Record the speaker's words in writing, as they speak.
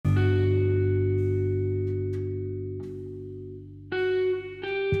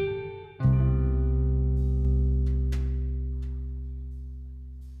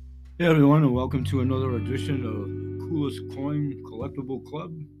Hey everyone, and welcome to another edition of the Coolest Coin Collectible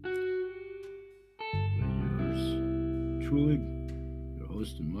Club. With yours truly, your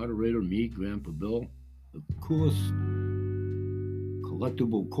host and moderator, me, Grandpa Bill, the Coolest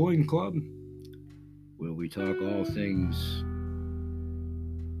Collectible Coin Club, where we talk all things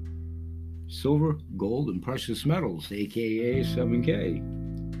silver, gold, and precious metals, aka 7K.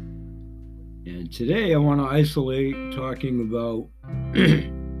 And today I want to isolate talking about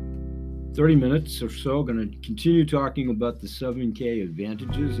 30 minutes or so. Going to continue talking about the 7K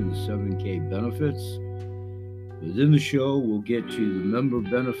advantages and the 7K benefits. Within the show, we'll get to the member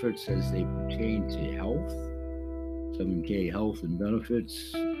benefits as they pertain to health. 7K health and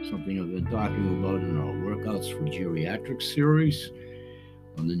benefits, something I've been talking about in our Workouts for Geriatrics series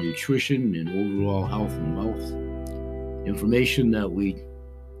on the nutrition and overall health and wealth. Information that we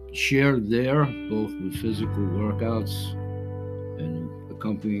share there, both with physical workouts and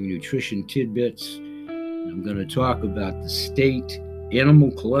accompanying nutrition tidbits. I'm going to talk about the state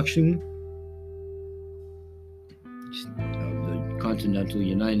animal collection of the continental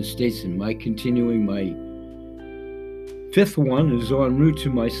United States, and my fifth one is en route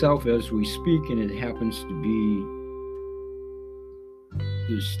to myself as we speak, and it happens to be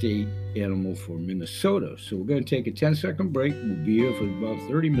the state animal for Minnesota. So we're going to take a 10-second break. We'll be here for about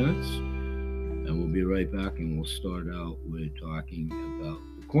 30 minutes. And we'll be right back, and we'll start out with talking about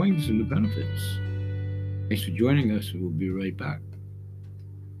the coins and the benefits. Thanks for joining us, and we'll be right back.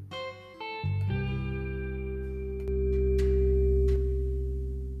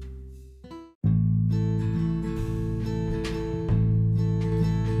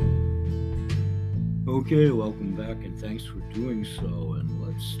 Okay, welcome back, and thanks for doing so. And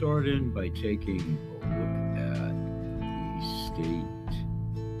let's start in by taking a look at the state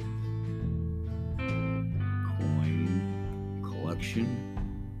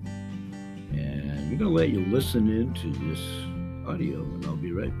and I'm going to let you listen into this audio, and I'll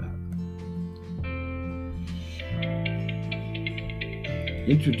be right back.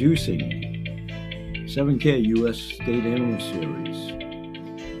 Introducing 7K US State Animal Series.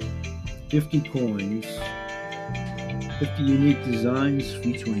 50 coins, 50 unique designs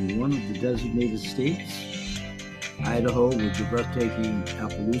featuring one of the designated states. Idaho with the breathtaking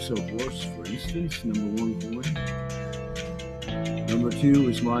Appaloosa horse, for instance, number 1 coin. Number 2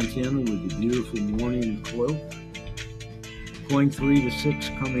 is Montana with the beautiful morning cloak. Coin 3 to 6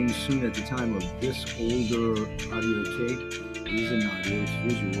 coming soon at the time of this older audio tape. These are not audio, it's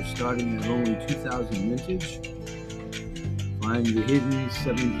visual, starting at only 2000 vintage. Find the hidden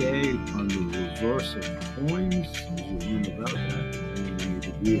 7K on the reverse of the coins, as you'll learn about that, and the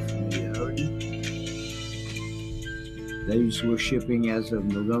degree of familiarity. These were shipping as of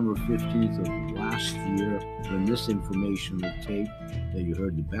November 15th of last year, when this informational tape that you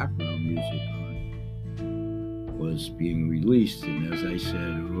heard the background music on was being released. And as I said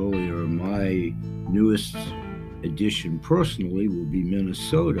earlier, my newest edition personally will be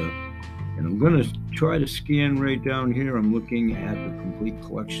Minnesota. And I'm going to try to scan right down here. I'm looking at the complete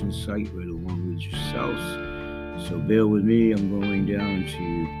collection site right along with yourselves. So bear with me. I'm going down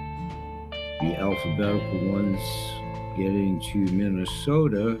to the alphabetical ones, getting to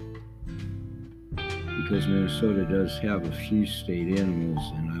Minnesota, because Minnesota does have a few state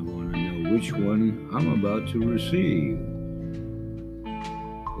animals, and I want to know which one I'm about to receive.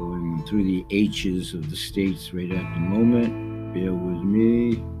 Going through the H's of the states right at the moment. Bear with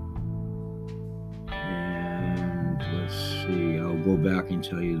me. And let's see, I'll go back and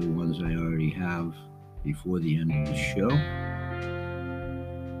tell you the ones I already have before the end of the show.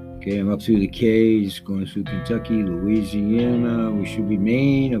 Okay, I'm up through the K's, going through Kentucky, Louisiana. We should be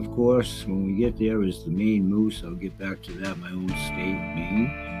Maine, of course. When we get there is the Maine Moose. I'll get back to that, my own state,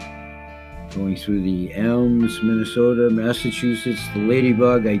 Maine. Going through the Elms, Minnesota, Massachusetts, the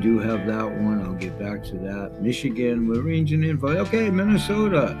Ladybug. I do have that one. I'll get back to that. Michigan, we're ranging in. Okay,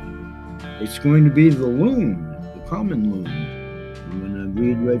 Minnesota. It's going to be the loon, the common loon. I'm going to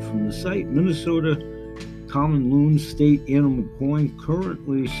read right from the site. Minnesota Common Loon State Animal Coin,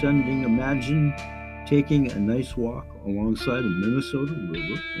 currently sending. Imagine taking a nice walk alongside a Minnesota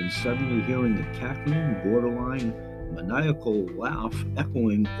river and suddenly hearing a cackling, borderline maniacal laugh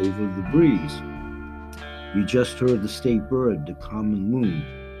echoing over the breeze. You just heard the state bird, the common loon.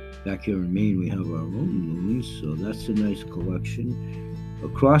 Back here in Maine, we have our own loons, so that's a nice collection. A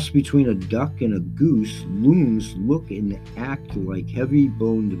cross between a duck and a goose, loons look and act like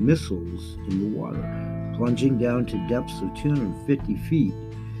heavy-boned missiles in the water, plunging down to depths of 250 feet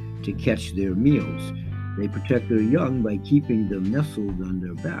to catch their meals. They protect their young by keeping them nestled on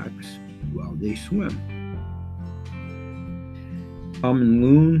their backs while they swim. Common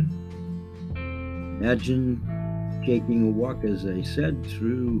loon Imagine taking a walk, as I said,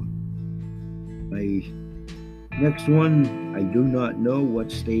 through my next one. I do not know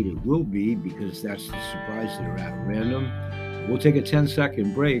what state it will be because that's the surprise. They're at random. We'll take a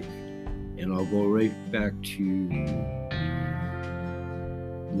 10-second break and I'll go right back to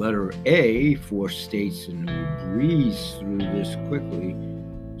the letter A for states and we'll breeze through this quickly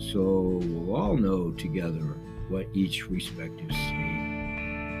so we'll all know together what each respective state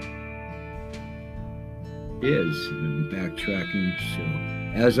is. And backtracking. So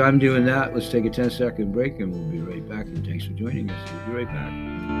as I'm doing that, let's take a 10-second break and we'll be right back. And thanks for joining us. We'll be right back.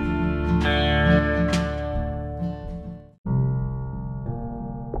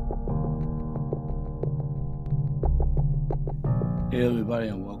 Hey everybody,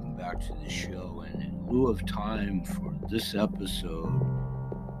 and welcome back to the show. And in lieu of time for this episode,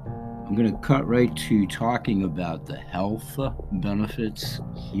 I'm going to cut right to talking about the health benefits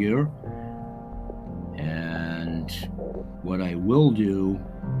here. And what I will do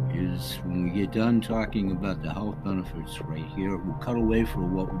is when we get done talking about the health benefits right here, we'll cut away for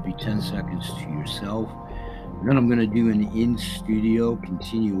what would be 10 seconds to yourself. And then I'm going to do an in-studio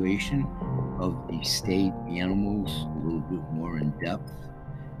continuation of the state animals a little bit more in depth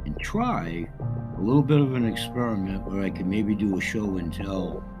and try a little bit of an experiment where I can maybe do a show and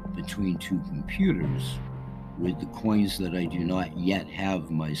tell between two computers with the coins that I do not yet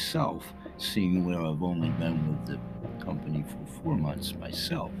have myself, seeing where I've only been with the company for 4 months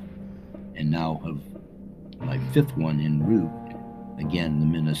myself and now have my 5th one en route, again the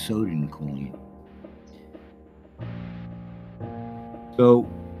Minnesotan coin. So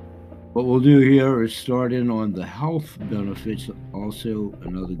what we'll do here is start in on the health benefits, also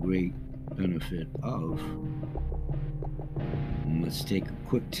another great benefit of. And let's take a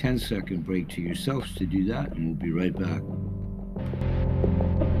quick 10-second break to yourselves to do that, and we'll be right back.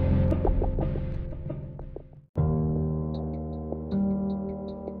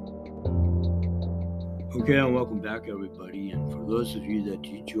 Okay, and welcome back, everybody. And for those of you that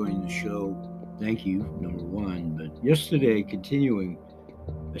do join the show, thank you, number one. But yesterday, continuing,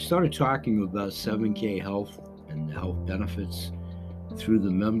 I started talking about 7K Health and the health benefits through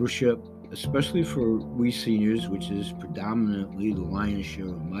the membership, especially for we seniors, which is predominantly the lion's share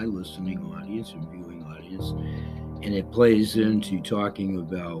of my listening audience and viewing audience. And it plays into talking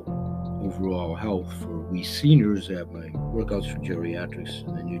about overall health for we seniors at my Workouts for Geriatrics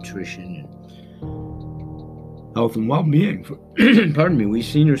and the nutrition and health and well-being for pardon me, we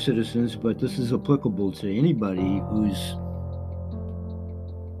senior citizens, but this is applicable to anybody whose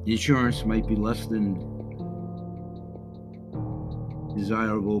insurance might be less than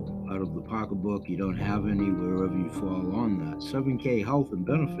desirable out of the pocketbook. You don't have any, wherever you fall on that. 7K Health and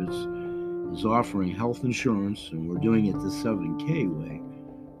Benefits is offering health insurance, and we're doing it the 7K way,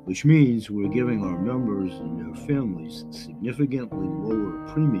 which means we're giving our members and their families significantly lower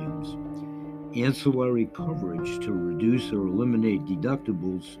premiums, ancillary coverage to reduce or eliminate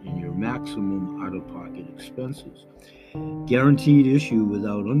deductibles in your maximum out-of-pocket expenses, guaranteed issue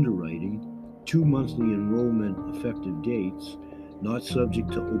without underwriting, 2 monthly enrollment effective dates, not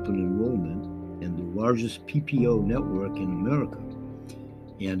subject to open enrollment, and the largest PPO network in America,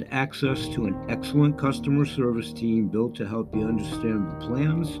 and access to an excellent customer service team built to help you understand the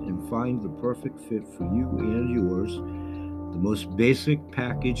plans and find the perfect fit for you and yours. The most basic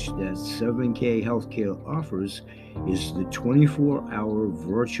package that 7K Healthcare offers is the 24-hour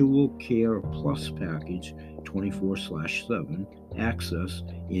virtual care plus package, 24/7 access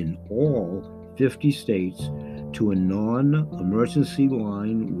in all 50 states to a non-emergency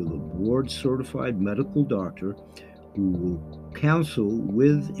line with a board-certified medical doctor who will counsel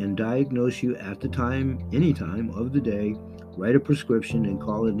with and diagnose you at the time, any time of the day, write a prescription and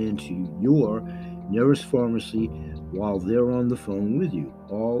call it into your nearest pharmacy while they're on the phone with you,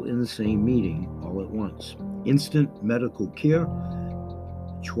 all in the same meeting, all at once. Instant medical care.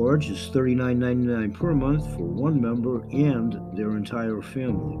 Charge is $39.99 per month for one member and their entire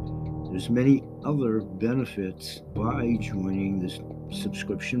family. There's many other benefits by joining this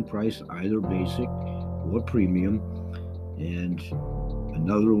subscription price, either basic or premium. And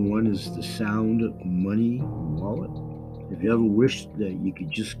another one is the Sound Money Wallet. Have you ever wished that you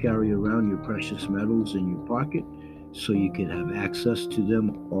could just carry around your precious metals in your pocket so you could have access to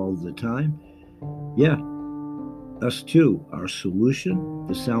them all the time? Yeah, us too. Our solution,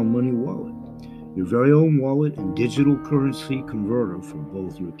 the Sound Money Wallet. Your very own wallet and digital currency converter for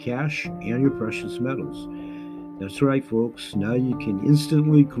both your cash and your precious metals. That's right, folks. Now you can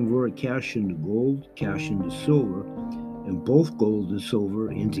instantly convert cash into gold, cash into silver, and both gold and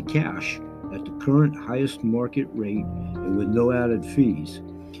silver into cash at the current highest market rate and with no added fees.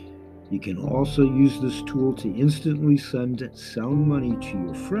 You can also use this tool to instantly send sound money to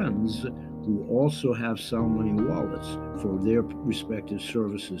your friends who also have sound money wallets for their respective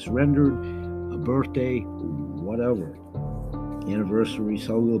services rendered, a birthday, whatever, anniversary,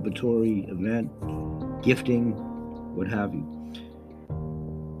 celebratory event, gifting, what have you.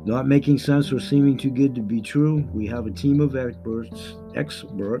 Not making sense or seeming too good to be true, we have a team of experts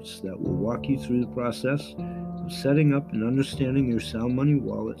that will walk you through the process of setting up and understanding your sound money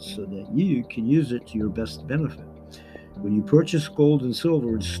wallet so that you can use it to your best benefit. When you purchase gold and silver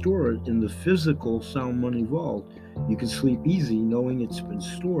and store it in the physical sound money vault, you can sleep easy knowing it's been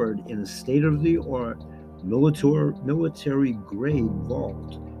stored in a state-of-the-art military grade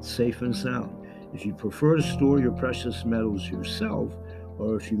vault, safe and sound. If you prefer to store your precious metals yourself,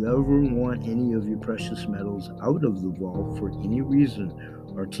 or if you ever want any of your precious metals out of the vault for any reason,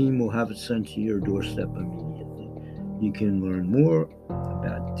 our team will have it sent to your doorstep immediately. You can learn more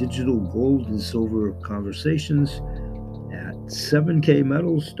about digital gold and silver conversations at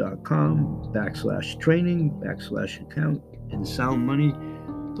 7kmetals.com/training/account and sound money.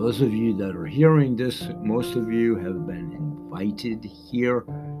 Those of you that are hearing this, most of you have been invited here.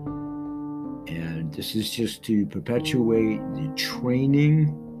 And this is just to perpetuate the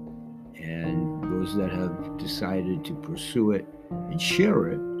training, and those that have decided to pursue it and share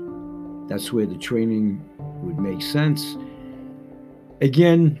it, that's where the training would make sense.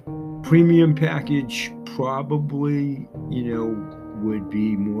 Again, premium package probably, would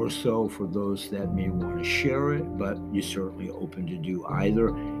be more so for those that may want to share it, but you're certainly open to do either.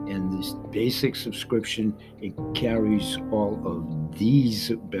 And this basic subscription, it carries all of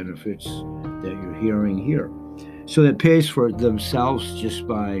these benefits that you're hearing here. So that pays for themselves just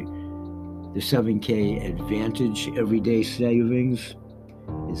by the 7K Advantage Everyday Savings.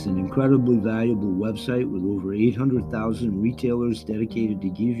 It's an incredibly valuable website with over 800,000 retailers dedicated to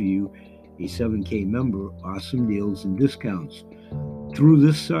give you, a 7K member, awesome deals and discounts. Through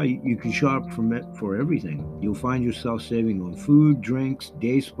this site, you can shop for everything. You'll find yourself saving on food, drinks,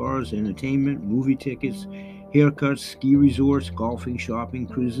 day spas, entertainment, movie tickets, haircuts, ski resorts, golfing, shopping,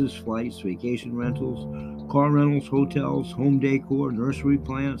 cruises, flights, vacation rentals, car rentals, hotels, home decor, nursery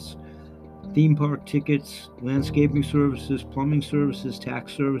plants, theme park tickets, landscaping services, plumbing services,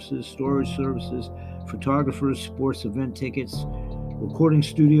 tax services, storage services, photographers, sports event tickets, recording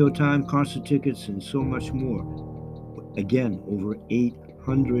studio time, concert tickets, and so much more. Again, over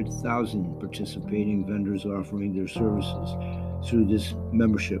 800,000 participating vendors offering their services through this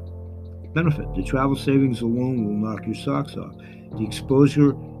membership benefit. The travel savings alone will knock your socks off. The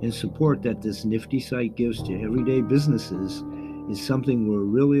exposure and support that this nifty site gives to everyday businesses is something we're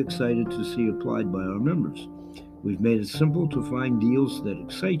really excited to see applied by our members. We've made it simple to find deals that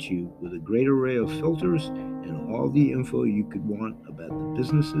excite you with a great array of filters and all the info you could want about the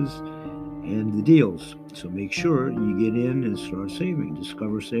businesses and the deals. So make sure you get in and start saving.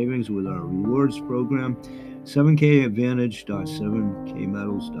 Discover savings with our rewards program,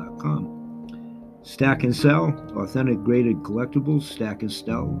 7kadvantage.7kmetals.com. Stack and sell, authentic graded collectibles. Stack and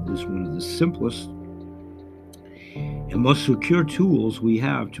sell is one of the simplest and most secure tools we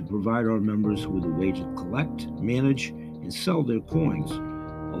have to provide our members with a way to collect, manage, and sell their coins.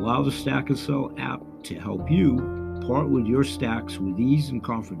 Allow the Stack and Sell app to help you part with your stacks with ease and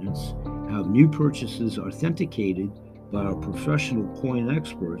confidence, have new purchases authenticated by our professional coin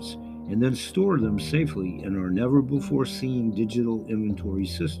experts, and then store them safely in our never-before-seen digital inventory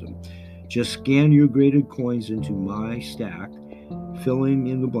system. Just scan your graded coins into My Stack, filling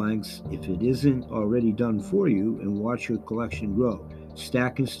in the blanks if it isn't already done for you, and watch your collection grow.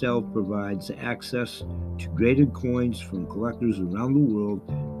 Stack and Sell provides access to graded coins from collectors around the world.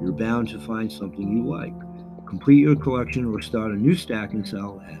 You're bound to find something you like. Complete your collection or start a new Stack and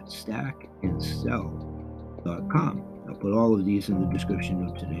Sell at stackandsell.com. I'll put all of these in the description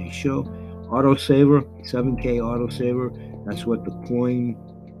of today's show. Autosaver, 7K Autosaver, that's what the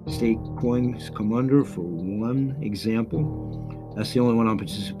stake coins come under, for one example. That's the only one I'm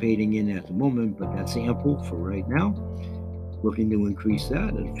participating in at the moment, but that's ample for right now. Looking to increase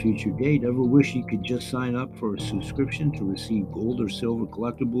that at a future date. Ever wish you could just sign up for a subscription to receive gold or silver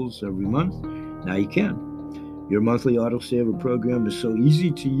collectibles every month? Now you can. Your monthly autosaver program is so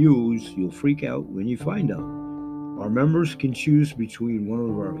easy to use, you'll freak out when you find out. Our members can choose between one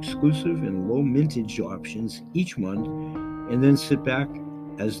of our exclusive and low mintage options each month, and then sit back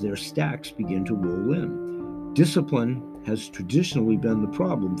as their stacks begin to roll in. Discipline has traditionally been the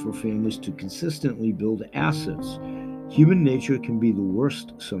problem for families to consistently build assets. Human nature can be the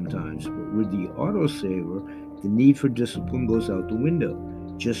worst sometimes, but with the autosaver, the need for discipline goes out the window.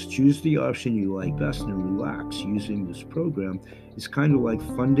 Just choose the option you like best and relax. Using this program is kind of like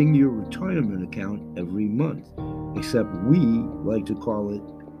funding your retirement account every month, except we like to call it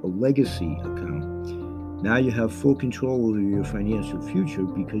a legacy account. Now you have full control over your financial future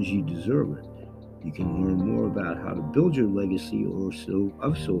because you deserve it. You can learn more about how to build your legacy of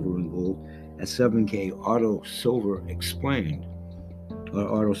silver and gold at 7K Auto Silver Explained. Or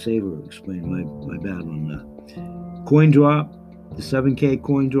Auto Saver Explained, my bad on that. Coin drop, the 7K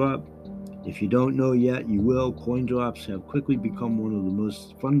coin drop. If you don't know yet, you will. Coin drops have quickly become one of the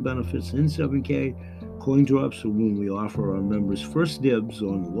most fun benefits in 7K. Coin drops are when we offer our members first dibs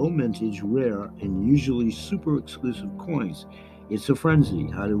on low mintage, rare, and usually super exclusive coins. It's a frenzy.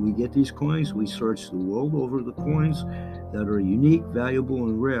 How do we get these coins? We search the world over the coins that are unique, valuable,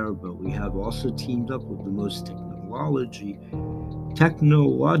 and rare, but we have also teamed up with the most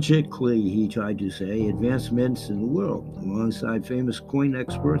technologically, he tried to say, advancements in the world, alongside famous coin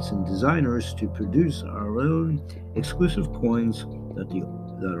experts and designers to produce our own exclusive coins that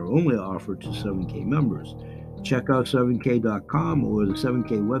are only offered to 7K members. Check out 7K.com or the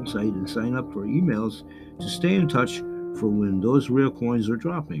 7K website and sign up for emails to stay in touch for when those rare coins are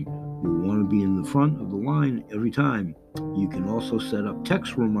dropping. You'll want to be in the front of the line every time. You can also set up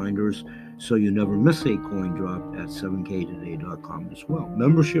text reminders so you never miss a coin drop at 7ktoday.com as well.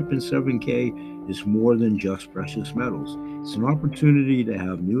 Membership in 7K is more than just precious metals. It's an opportunity to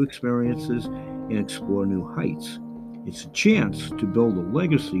have new experiences and explore new heights. It's a chance to build a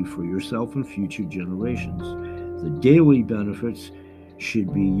legacy for yourself and future generations. The daily benefits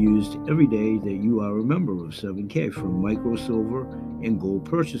should be used every day that you are a member of 7K, from micro silver and gold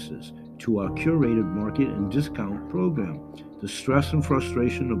purchases to our curated market and discount program. The stress and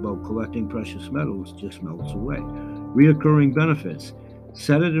frustration about collecting precious metals just melts away. Reoccurring benefits.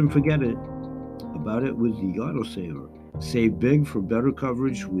 Set it and forget it about it with the autosaver. Save big for better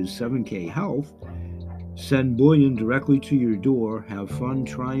coverage with 7K Health. Send bullion directly to your door. Have fun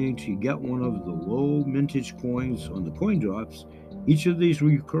trying to get one of the low mintage coins on the coin drops. Each of these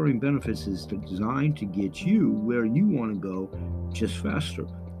recurring benefits is designed to get you where you want to go, just faster.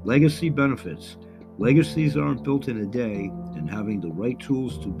 Legacy benefits. Legacies aren't built in a day, and having the right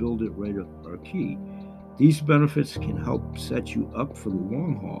tools to build it right are key. These benefits can help set you up for the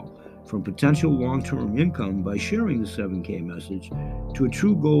long haul, from potential long-term income by sharing the 7K message to a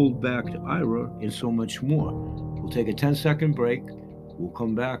true gold-backed IRA and so much more. We'll take a 10-second break. We'll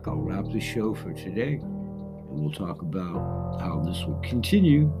come back. I'll wrap the show for today, and we'll talk about how this will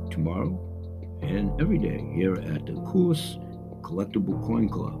continue tomorrow and every day here at the coolest Collectible Coin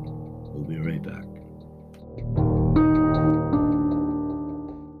Club. We'll be right back.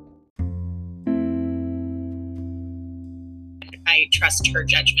 I trust her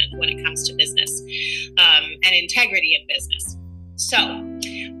judgment when it comes to business and integrity in business. So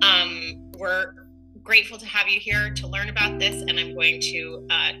we're grateful to have you here to learn about this, and I'm going to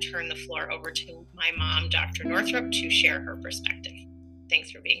turn the floor over to my mom, Dr. Northrup, to share her perspective.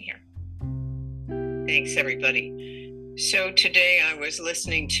 Thanks for being here. Thanks, everybody. So today I was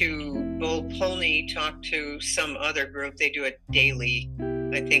listening to Bull Polney talk to some other group. They do a daily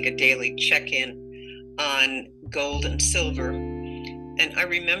check-in on gold and silver. And I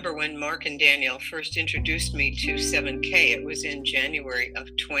remember when Mark and Danielle first introduced me to 7K, it was in January of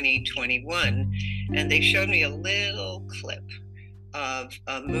 2021, and they showed me a little clip of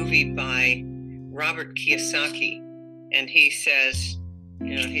a movie by Robert Kiyosaki. And he says,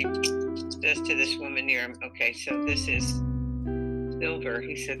 he says to this woman near him, okay, so this is silver.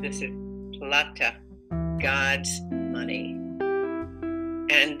 He said, this is plata, God's money.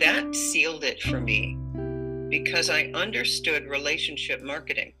 And that sealed it for me, because I understood relationship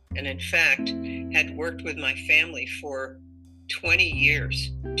marketing, and in fact had worked with my family for 20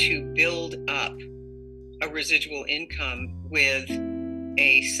 years to build up a residual income with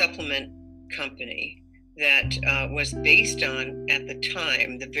a supplement company that was based on, at the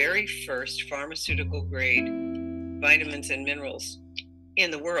time, the very first pharmaceutical grade vitamins and minerals in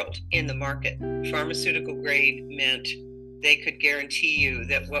the world, in the market. Pharmaceutical grade meant they could guarantee you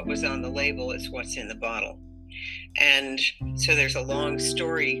that what was on the label is what's in the bottle. And so there's a long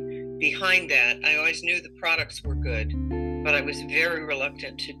story behind that. I always knew the products were good, but I was very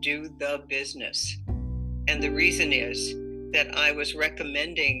reluctant to do the business. And the reason is that I was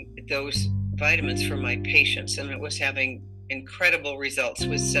recommending those vitamins for my patients, and it was having incredible results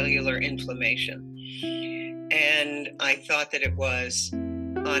with cellular inflammation. And I thought that it was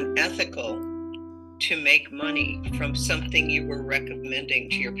unethical to make money from something you were recommending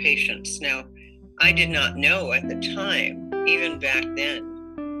to your patients. Now, I did not know at the time, even back then,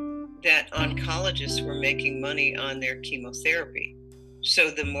 that oncologists were making money on their chemotherapy.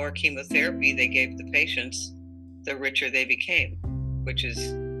 So the more chemotherapy they gave the patients, the richer they became, which is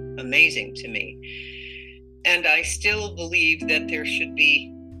amazing to me. And I still believe that there should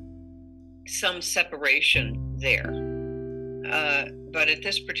be some separation there. But at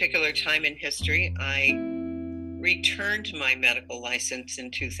this particular time in history, I returned my medical license in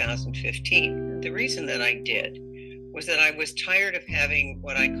 2015. The reason that I did was that I was tired of having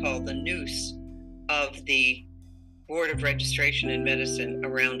what I call the noose of the Board of Registration in Medicine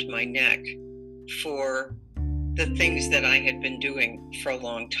around my neck for the things that I had been doing for a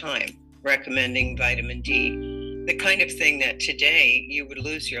long time, recommending vitamin D, the kind of thing that today you would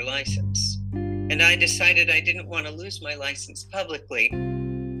lose your license. And I decided I didn't want to lose my license publicly.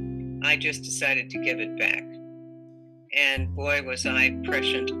 I just decided to give it back. And boy, was I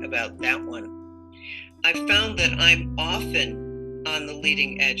prescient about that one. I found that I'm often on the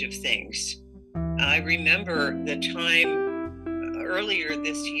leading edge of things. I remember the time earlier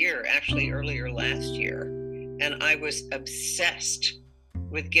this year, actually earlier last year, and I was obsessed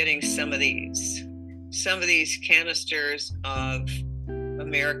with getting some of these canisters of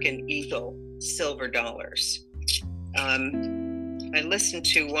American Eagle silver dollars. I listened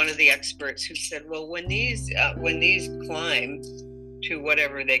to one of the experts who said, well, when these climb to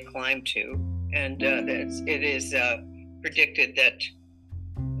whatever they climb to, and it is predicted that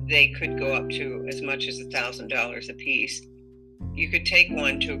they could go up to as much as $1,000 a piece, you could take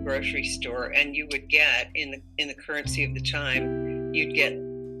one to a grocery store and you would get, in the currency of the time, you'd get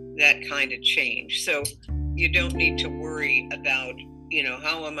that kind of change. So you don't need to worry about,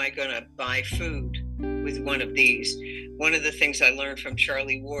 how am I going to buy food with one of these? One of the things I learned from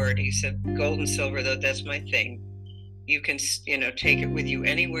Charlie Ward, he said, gold and silver, though, that's my thing. You can, take it with you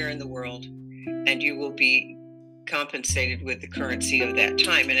anywhere in the world and you will be compensated with the currency of that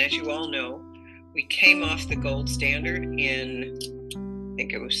time. And as you all know, we came off the gold standard in, I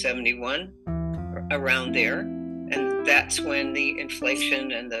think it was 71, around there. And that's when the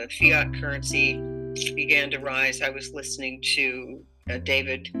inflation and the fiat currency began to rise. I was listening to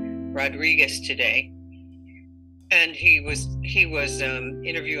David Rodriguez today, and he was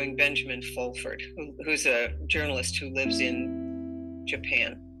interviewing Benjamin Fulford, who's a journalist who lives in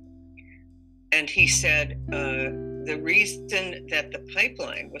Japan. And he said the reason that the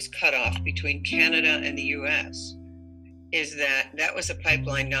pipeline was cut off between Canada and the U.S. is that was a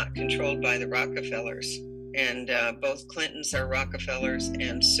pipeline not controlled by the Rockefellers. And both Clintons are Rockefellers,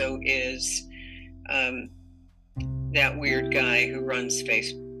 and so is that weird guy who runs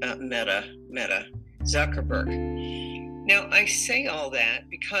Meta, Zuckerberg. Now, I say all that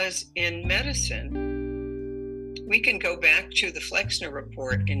because in medicine, we can go back to the Flexner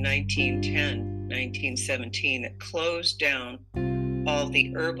Report in 1910, 1917, that closed down all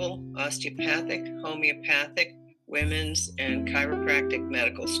the herbal, osteopathic, homeopathic, women's, and chiropractic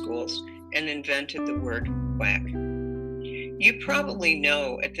medical schools and invented the word quack. You probably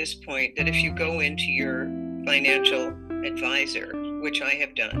know at this point that if you go into your financial advisor, which I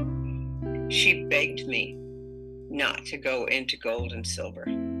have done, she begged me not to go into gold and silver.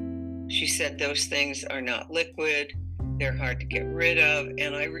 She said those things are not liquid, they're hard to get rid of,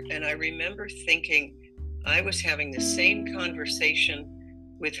 and I remember thinking I was having the same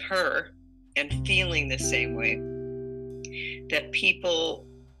conversation with her and feeling the same way that people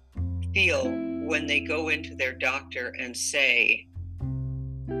feel when they go into their doctor and say,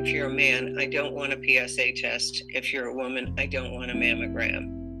 if you're a man, I don't want a PSA test. If you're a woman, I don't want a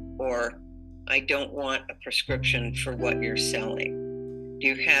mammogram. Or I don't want a prescription for what you're selling. Do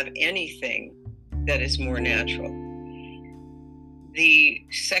you have anything that is more natural? The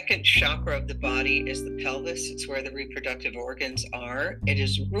second chakra of the body is the pelvis. It's where the reproductive organs are. It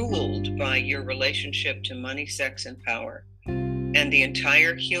is ruled by your relationship to money, sex, and power. And the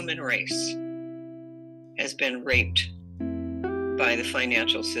entire human race has been raped by the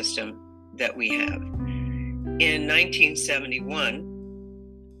financial system that we have. In 1971,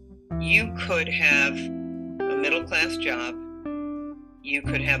 you could have a middle-class job, you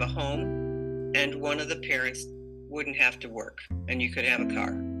could have a home, and one of the parents wouldn't have to work, and you could have a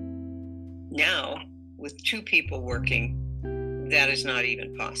car. Now, with two people working, that is not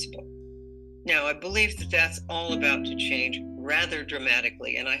even possible. Now, I believe that that's all about to change rather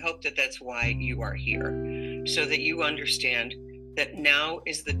dramatically, and I hope that that's why you are here, so that you understand that now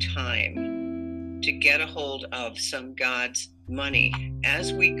is the time to get a hold of some God's money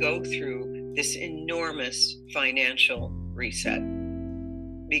as we go through this enormous financial reset,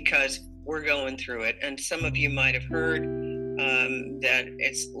 because we're going through it. And some of you might have heard that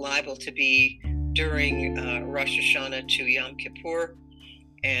it's liable to be during Rosh Hashanah to Yom Kippur,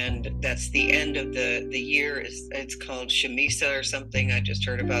 and that's the end of the year. It's called Shemitah or something. I just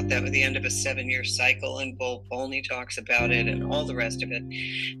heard about that, with the end of a 7-year cycle, and Bull Polney talks about it and all the rest of it.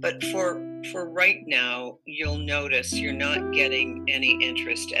 But for right now, you'll notice you're not getting any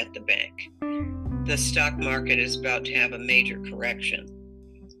interest at the bank. The stock market is about to have a major correction.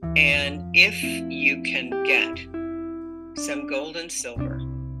 And if you can get some gold and silver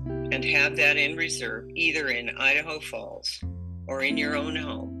and have that in reserve, either in Idaho Falls or in your own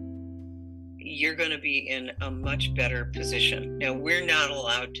home, you're going to be in a much better position. Now, we're not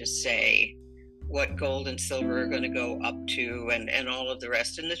allowed to say what gold and silver are going to go up to and all of the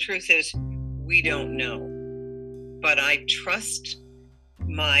rest. And the truth is, we don't know. But I trust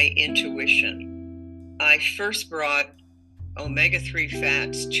my intuition. I first brought omega-3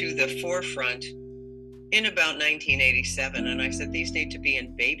 fats to the forefront in about 1987, and I said, these need to be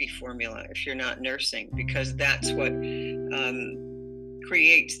in baby formula if you're not nursing, because that's what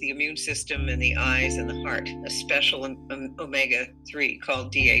creates the immune system in the eyes and the heart, a special omega-3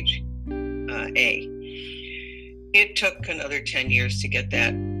 called DHA. It took another 10 years to get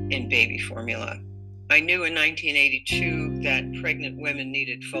that in baby formula. I knew in 1982 that pregnant women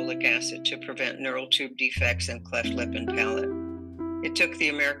needed folic acid to prevent neural tube defects and cleft lip and palate. It took the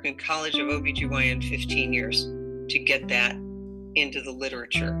American College of OBGYN 15 years to get that into the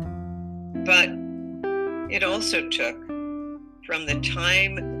literature. But it also took, from the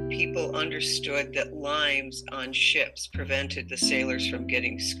time people understood that limes on ships prevented the sailors from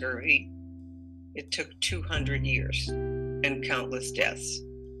getting scurvy, it took 200 years and countless deaths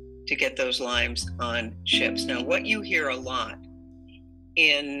to get those limes on ships. Now, what you hear a lot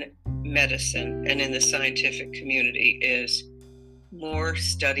in medicine and in the scientific community is more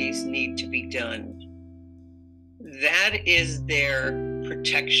studies need to be done. That is their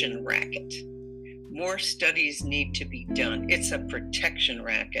protection racket. More studies need to be done. It's a protection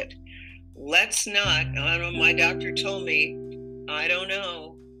racket. Let's not, I don't know, my doctor told me, I don't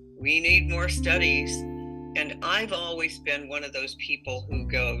know, we need more studies. And I've always been one of those people who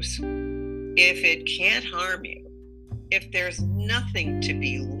goes, if it can't harm you, if there's nothing to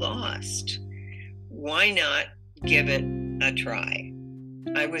be lost, why not give it a try?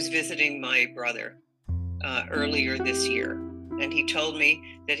 I was visiting my brother earlier this year, and he told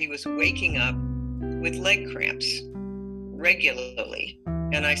me that he was waking up with leg cramps regularly.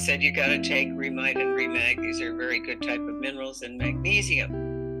 And I said, you got to take Remite and Remag. These are a very good type of minerals and magnesium.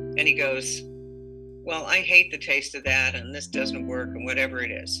 And he goes, well, I hate the taste of that, and this doesn't work, and whatever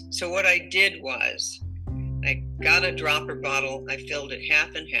it is. So what I did was, I got a dropper bottle. I filled it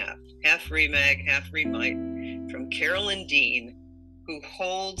half and half Remag, half Remite, from Carolyn Dean, who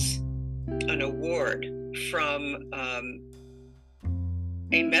holds an award from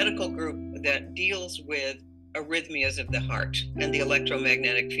a medical group that deals with arrhythmias of the heart and the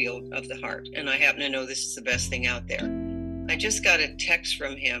electromagnetic field of the heart. And I happen to know this is the best thing out there. I just got a text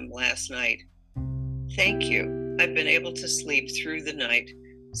from him last night. Thank you. I've been able to sleep through the night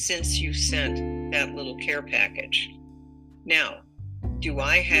since you sent that little care package. Now, do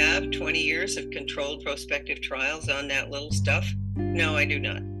I have 20 years of controlled prospective trials on that little stuff? No, I do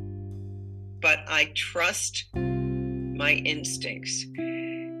not. But I trust my instincts.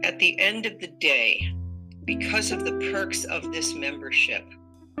 At the end of the day, because of the perks of this membership,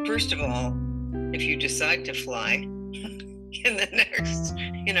 first of all, if you decide to fly in the next,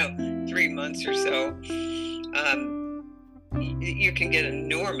 3 months or so, you can get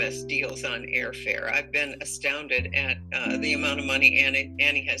enormous deals on airfare. I've been astounded at the amount of money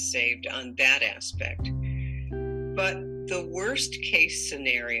Annie has saved on that aspect. But the worst case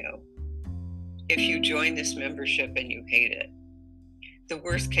scenario, if you join this membership and you hate it, the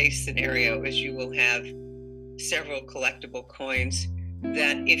worst case scenario is you will have several collectible coins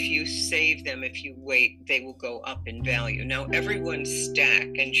that if you save them, if you wait, they will go up in value. Now, everyone's stack,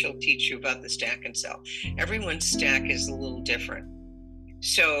 and she'll teach you about the stack and sell, everyone's stack is a little different.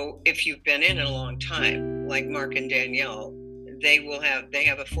 So if you've been in a long time, like Mark and Danielle, they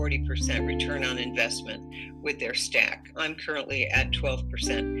have a 40% return on investment with their stack. I'm currently at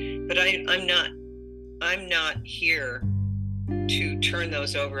 12%, but I'm not here to turn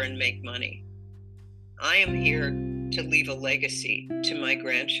those over and make money. I am here to leave a legacy to my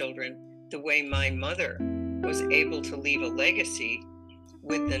grandchildren the way my mother was able to leave a legacy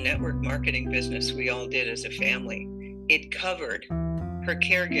with the network marketing business we all did as a family. It covered her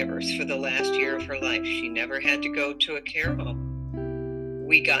caregivers for the last year of her life. She never had to go to a care home.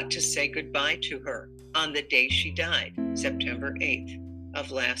 We got to say goodbye to her on the day she died, September 8th of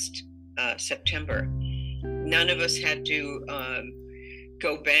last September. None of us had to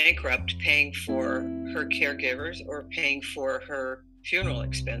go bankrupt paying for her caregivers or paying for her funeral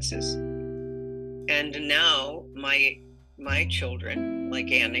expenses. And now my children,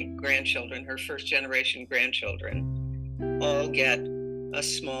 like Annie, grandchildren, her first generation grandchildren, all get a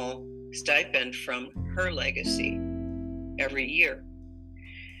small stipend from her legacy every year.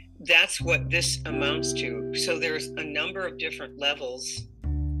 That's what this amounts to. So there's a number of different levels.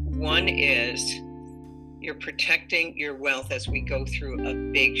 One is you're protecting your wealth as we go through a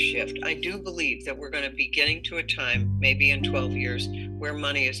big shift. I do believe that we're going to be getting to a time, maybe in 12 years, where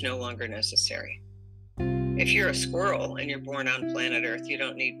money is no longer necessary. If you're a squirrel and you're born on planet Earth, you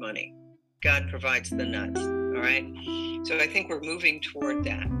don't need money. God provides the nuts, all right? So I think we're moving toward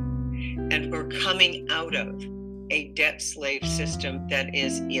that. And we're coming out of a debt slave system that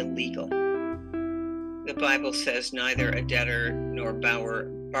is illegal. The Bible says neither a debtor nor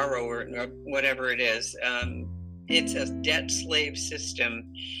borrower nor whatever it is. It's a debt slave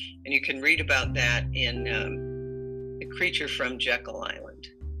system. And you can read about that in The Creature from Jekyll Island.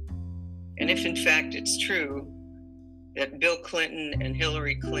 And if in fact it's true that Bill Clinton and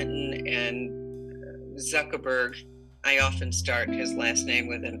Hillary Clinton and Zuckerberg, I often start his last name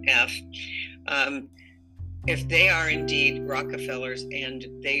with an F, if they are indeed Rockefellers and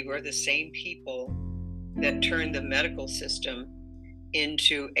they were the same people that turned the medical system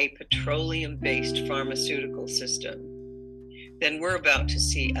into a petroleum-based pharmaceutical system, then we're about to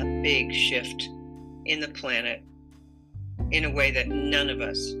see a big shift in the planet in a way that none of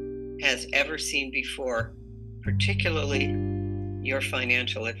us has ever seen before, particularly your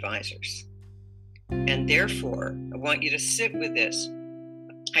financial advisors. And therefore, I want you to sit with this.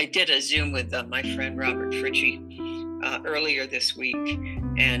 I did a Zoom with my friend Robert Fritchie earlier this week,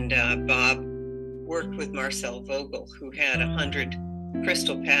 and Bob worked with Marcel Vogel, who had 100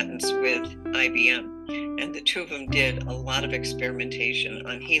 crystal patents with IBM, and the two of them did a lot of experimentation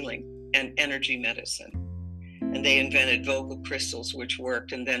on healing and energy medicine. And they invented Vogel crystals, which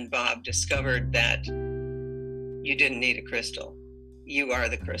worked, and then Bob discovered that you didn't need a crystal. You are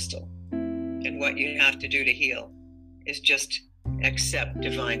the crystal. And what you have to do to heal is just accept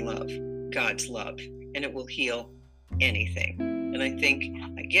divine love, God's love, and it will heal anything. And I think,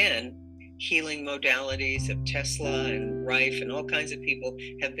 again, healing modalities of Tesla and Rife and all kinds of people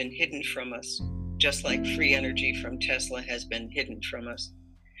have been hidden from us, just like free energy from Tesla has been hidden from us.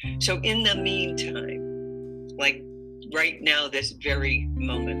 So in the meantime, like right now, this very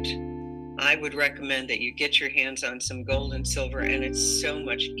moment, I would recommend that you get your hands on some gold and silver, and it's so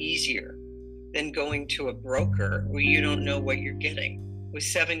much easier than going to a broker where you don't know what you're getting. With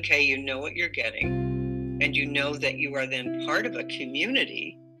 7K, you know what you're getting, and you know that you are then part of a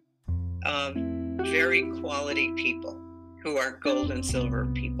community of very quality people who are gold and silver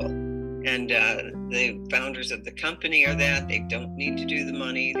people. And the founders of the company are that. They don't need to do the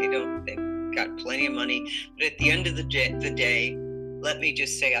money. They've got plenty of money. But at the end of the day, let me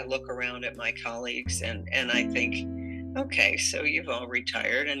just say, I look around at my colleagues and I think, okay, so you've all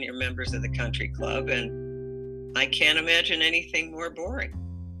retired and you're members of the country club, and I can't imagine anything more boring.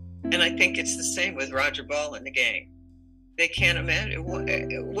 And I think it's the same with Roger Ball and the gang. They can't imagine.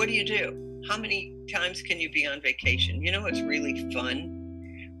 What do you do? How many times can you be on vacation? You know what's really fun?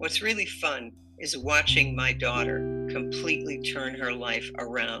 What's really fun is watching my daughter completely turn her life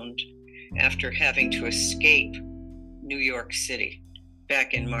around after having to escape New York City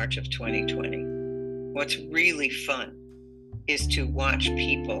back in March of 2020. What's really fun is to watch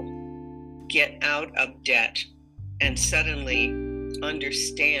people get out of debt and suddenly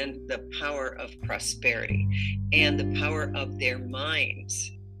understand the power of prosperity and the power of their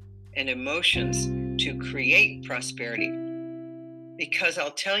minds and emotions to create prosperity. Because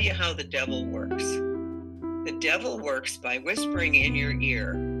I'll tell you how the devil works. The devil works by whispering in your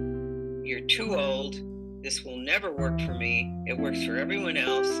ear, you're too old, this will never work for me, it works for everyone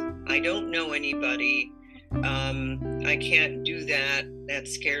else, I don't know anybody, I can't do that, that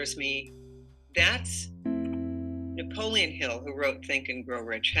scares me. That's Napoleon Hill, who wrote Think and Grow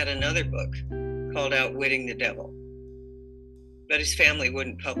Rich, had another book called Outwitting the Devil. But his family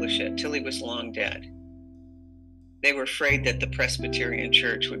wouldn't publish it till he was long dead. They were afraid that the Presbyterian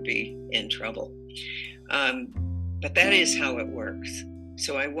Church would be in trouble. But that is how it works.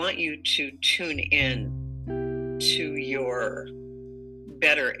 So I want you to tune in to your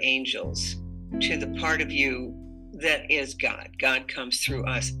better angels, to the part of you that is God. God comes through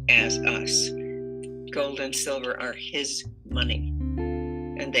us as us. Gold and silver are his money.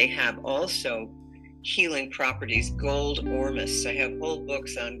 And they have also healing properties, gold ormus. I have whole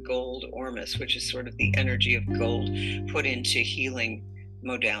books on gold ormus, which is sort of the energy of gold put into healing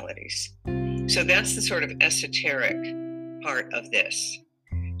modalities. So that's the sort of esoteric part of this.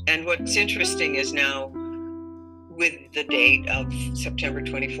 And what's interesting is now with the date of September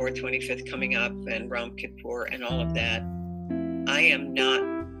 24th, 25th coming up and Yom Kippur and all of that, I am not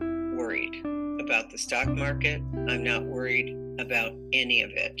worried about the stock market. I'm not worried about any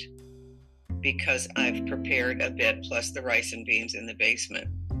of it because I've prepared a bit plus the rice and beans in the basement.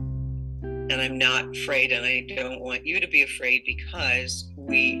 And I'm not afraid, and I don't want you to be afraid, because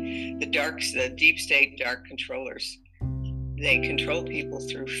the deep state dark controllers, they control people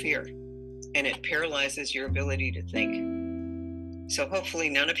through fear, and it paralyzes your ability to think. So hopefully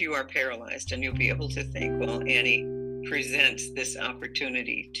none of you are paralyzed, and you'll be able to think while Annie presents this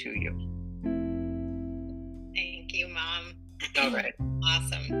opportunity to you. Thank you, Mom. All right.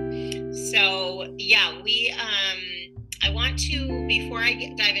 Awesome. So yeah, I want to, before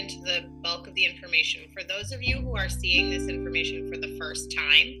I dive into the bulk of the information, for those of you who are seeing this information for the first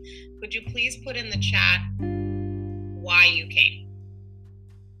time, could you please put in the chat why you came?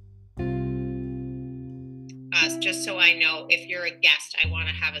 Just so I know, if you're a guest, I want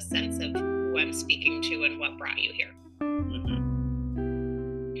to have a sense of who I'm speaking to and what brought you here.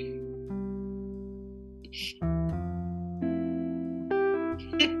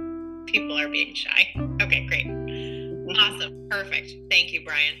 People are being shy. Okay, great. Awesome. Perfect. Thank you,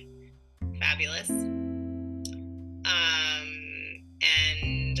 Brian. Fabulous. And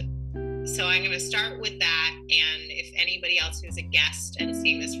so I'm going to start with that. And if anybody else who's a guest and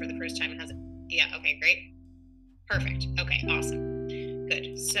seeing this for the first time has, okay, great. Perfect. Okay, awesome.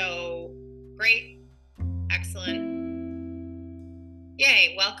 Good. So great. Excellent.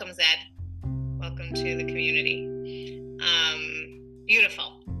 Yay. Welcome, Zed. Welcome to the community.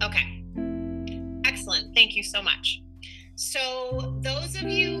 Beautiful. Okay. Excellent. Thank you so much. So those of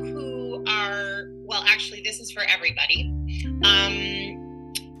you who are, well, actually, this is for everybody.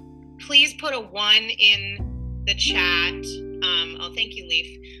 Please put a 1 in the chat. Thank you,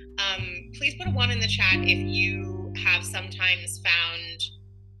 Leaf. Please put a 1 in the chat if you have sometimes found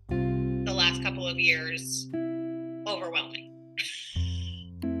the last couple of years overwhelming.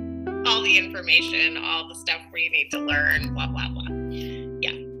 All the information, all the stuff where you need to learn, blah, blah, blah.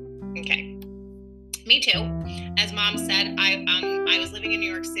 Yeah. Okay. Me too. As Mom said, I was living in New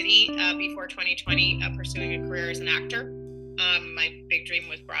York City before 2020, pursuing a career as an actor. My big dream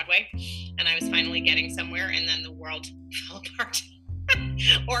was Broadway, and I was finally getting somewhere, and then the world fell apart.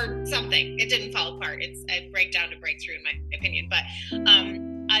 Or something. It didn't fall apart. It's a breakdown to breakthrough, in my opinion. But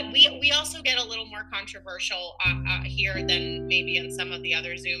we also get a little more controversial here than maybe in some of the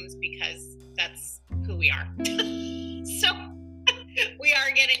other Zooms, because that's who we are. So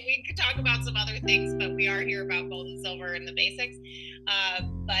we could talk about some other things, but we are here about gold and silver and the basics.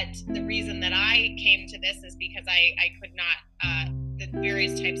 But the reason that I came to this is because I could not, the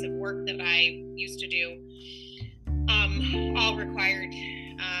various types of work that I used to do, all required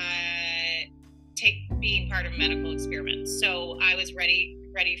being part of a medical experiment. So I was ready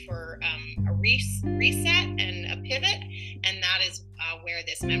for a reset and a pivot, and that is where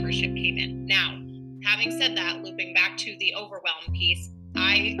this membership came in. Now, having said that, looping back to the overwhelm piece,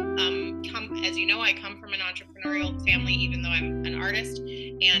 I as you know, I come from an entrepreneurial family, even though I'm an artist,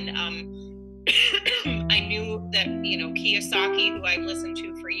 and I knew that, Kiyosaki, who I've listened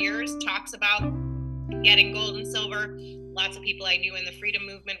to for years, talks about getting gold and silver. Lots of people I knew in the freedom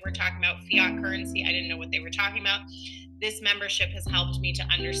movement were talking about fiat currency. I didn't know what they were talking about. This membership has helped me to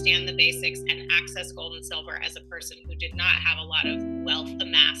understand the basics and access gold and silver as a person who did not have a lot of wealth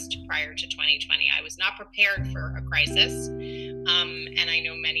amassed prior to 2020. I was not prepared for a crisis, and I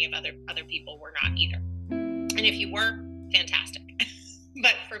know many of other people were not either. And if you were, fantastic.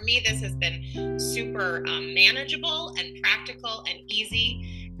 But for me, this has been super manageable and practical and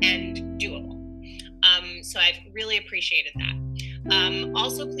easy and doable. So I've really appreciated that.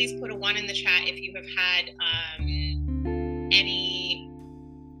 Also, please put a 1 in the chat if you have had any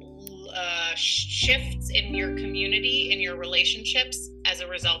shifts in your community, in your relationships, as a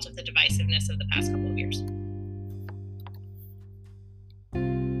result of the divisiveness of the past couple of years.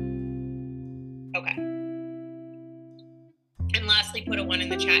 Okay. And lastly, put a 1 in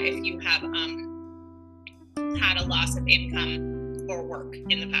the chat if you have had a loss of income or work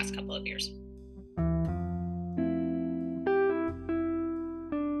in the past couple of years.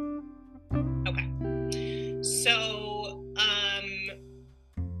 So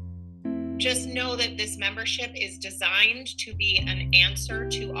just know that this membership is designed to be an answer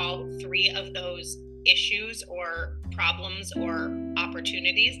to all 3 of those issues or problems or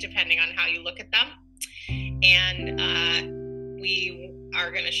opportunities, depending on how you look at them. And we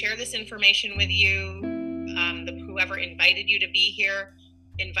are going to share this information with you. Whoever invited you to be here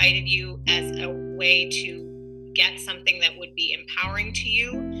invited you as a way to get something that would be empowering to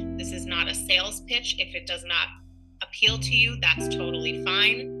you. This is not a sales pitch. If it does not appeal to you, that's totally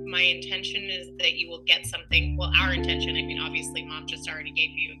fine. My intention is that you will get something. Well, our intention, I mean, obviously Mom just already gave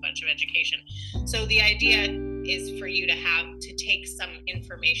you a bunch of education. So the idea is for you to take some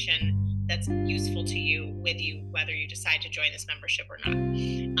information that's useful to you with you, whether you decide to join this membership or not.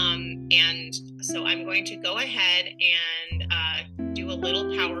 And so I'm going to go ahead and do a little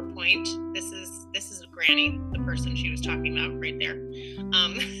PowerPoint. This is Granny, the person she was talking about right there.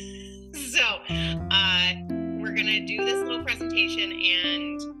 We're gonna do this little presentation,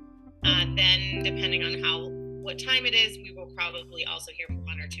 and then depending on what time it is, we will probably also hear from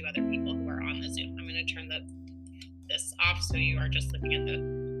one or two other people who are on the Zoom. I'm gonna turn this off so you are just looking at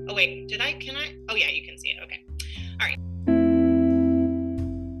the. Oh wait, can I? Oh yeah, you can see it. Okay, all right.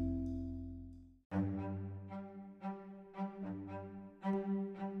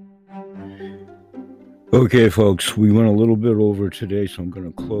 Okay, folks, we went a little bit over today, so I'm going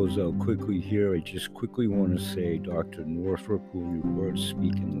to close out quickly here. I just quickly want to say Dr. Northrup, who you heard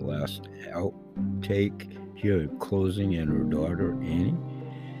speak in the last outtake here at closing, and her daughter, Annie.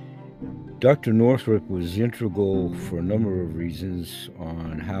 Dr. Northrup was integral for a number of reasons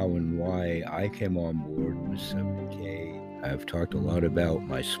on how and why I came on board with 7K. I've talked a lot about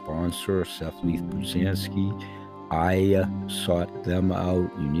my sponsor, Seth Leith Brzezinski. I sought them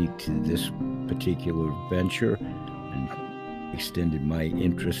out unique to this particular venture and extended my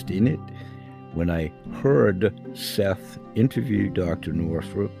interest in it. When I heard Seth interview Dr.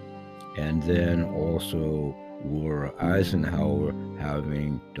 Northrup, and then also Laura Eisenhower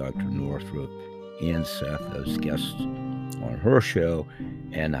having Dr. Northrup and Seth as guests on her show,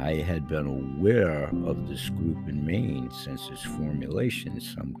 and I had been aware of this group in Maine since its formulation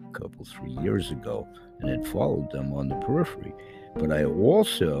some 3 years ago, and had followed them on the periphery. But I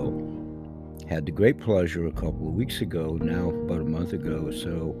also had the great pleasure a couple of weeks ago, now about a month ago or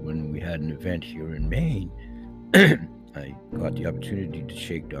so, when we had an event here in Maine, I got the opportunity to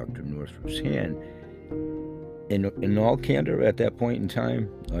shake Dr. Northrup's hand. In all candor at that point in time,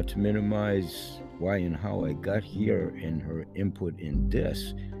 not to minimize why and how I got here and her input in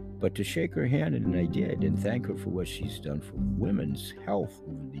this, but to shake her hand, and I did, and thank her for what she's done for women's health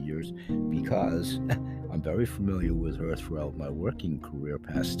over the years, because I'm very familiar with her throughout my working career,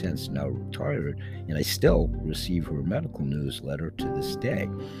 past tense, now retired, and I still receive her medical newsletter to this day.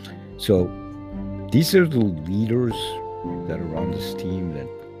 So these are the leaders that are on this team.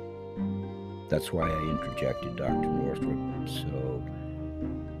 That's why I interjected Dr. Northrup. So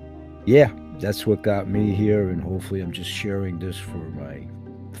yeah, that's what got me here, and hopefully I'm just sharing this for my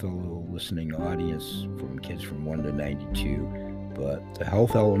fellow listening audience, from kids from 1 to 92. But the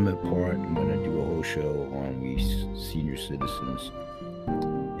health element part, I'm going to do a whole show on we senior citizens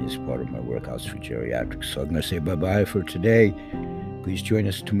is part of my workouts for geriatrics. So I'm going to say bye-bye for today. Please join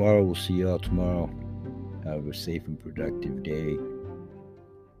us tomorrow. We'll see you all tomorrow. Have a safe and productive day.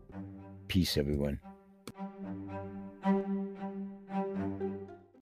 Peace, everyone.